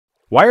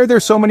Why are there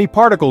so many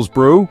particles,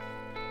 Brew?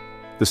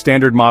 The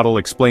Standard Model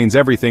explains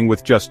everything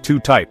with just two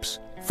types: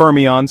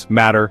 fermions,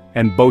 matter,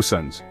 and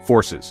bosons,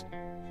 forces.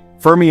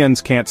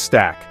 Fermions can't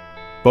stack.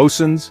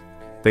 Bosons,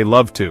 they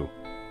love to.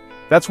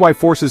 That's why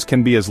forces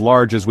can be as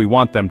large as we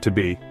want them to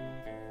be.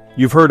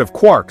 You've heard of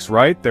quarks,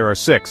 right? There are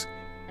 6.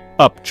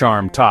 Up,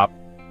 charm, top.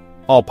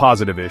 All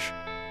positive-ish.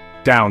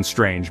 Down,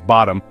 strange,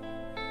 bottom.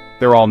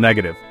 They're all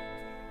negative.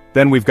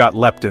 Then we've got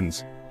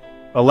leptons.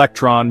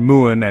 Electron,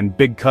 muon, and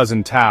big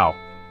cousin tau.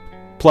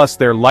 Plus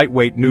they're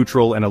lightweight,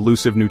 neutral, and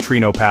elusive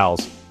neutrino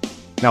pals.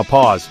 Now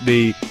pause.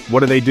 What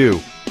do they do?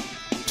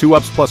 2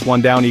 ups plus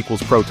 1 down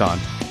equals proton.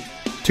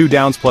 2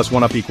 downs plus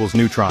 1 up equals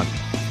neutron.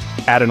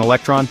 Add an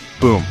electron,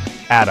 boom,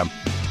 atom.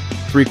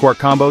 3 quark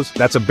combos,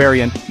 that's a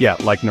baryon, yeah,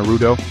 like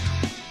Naruto.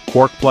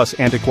 Quark plus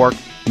antiquark,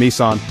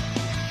 meson.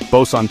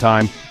 Boson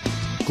time,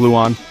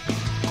 gluon,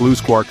 glues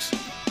quarks.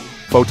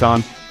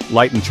 Photon,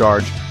 light and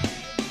charge.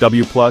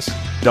 W plus,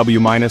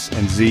 W minus,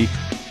 and Z,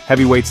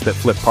 heavyweights that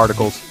flip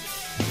particles.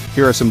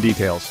 Here are some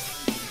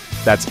details.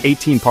 That's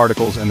 18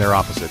 particles and their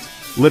opposites.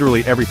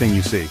 Literally everything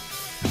you see.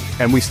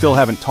 And we still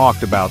haven't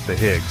talked about the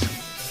Higgs.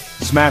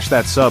 Smash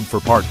that sub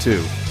for part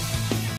 2.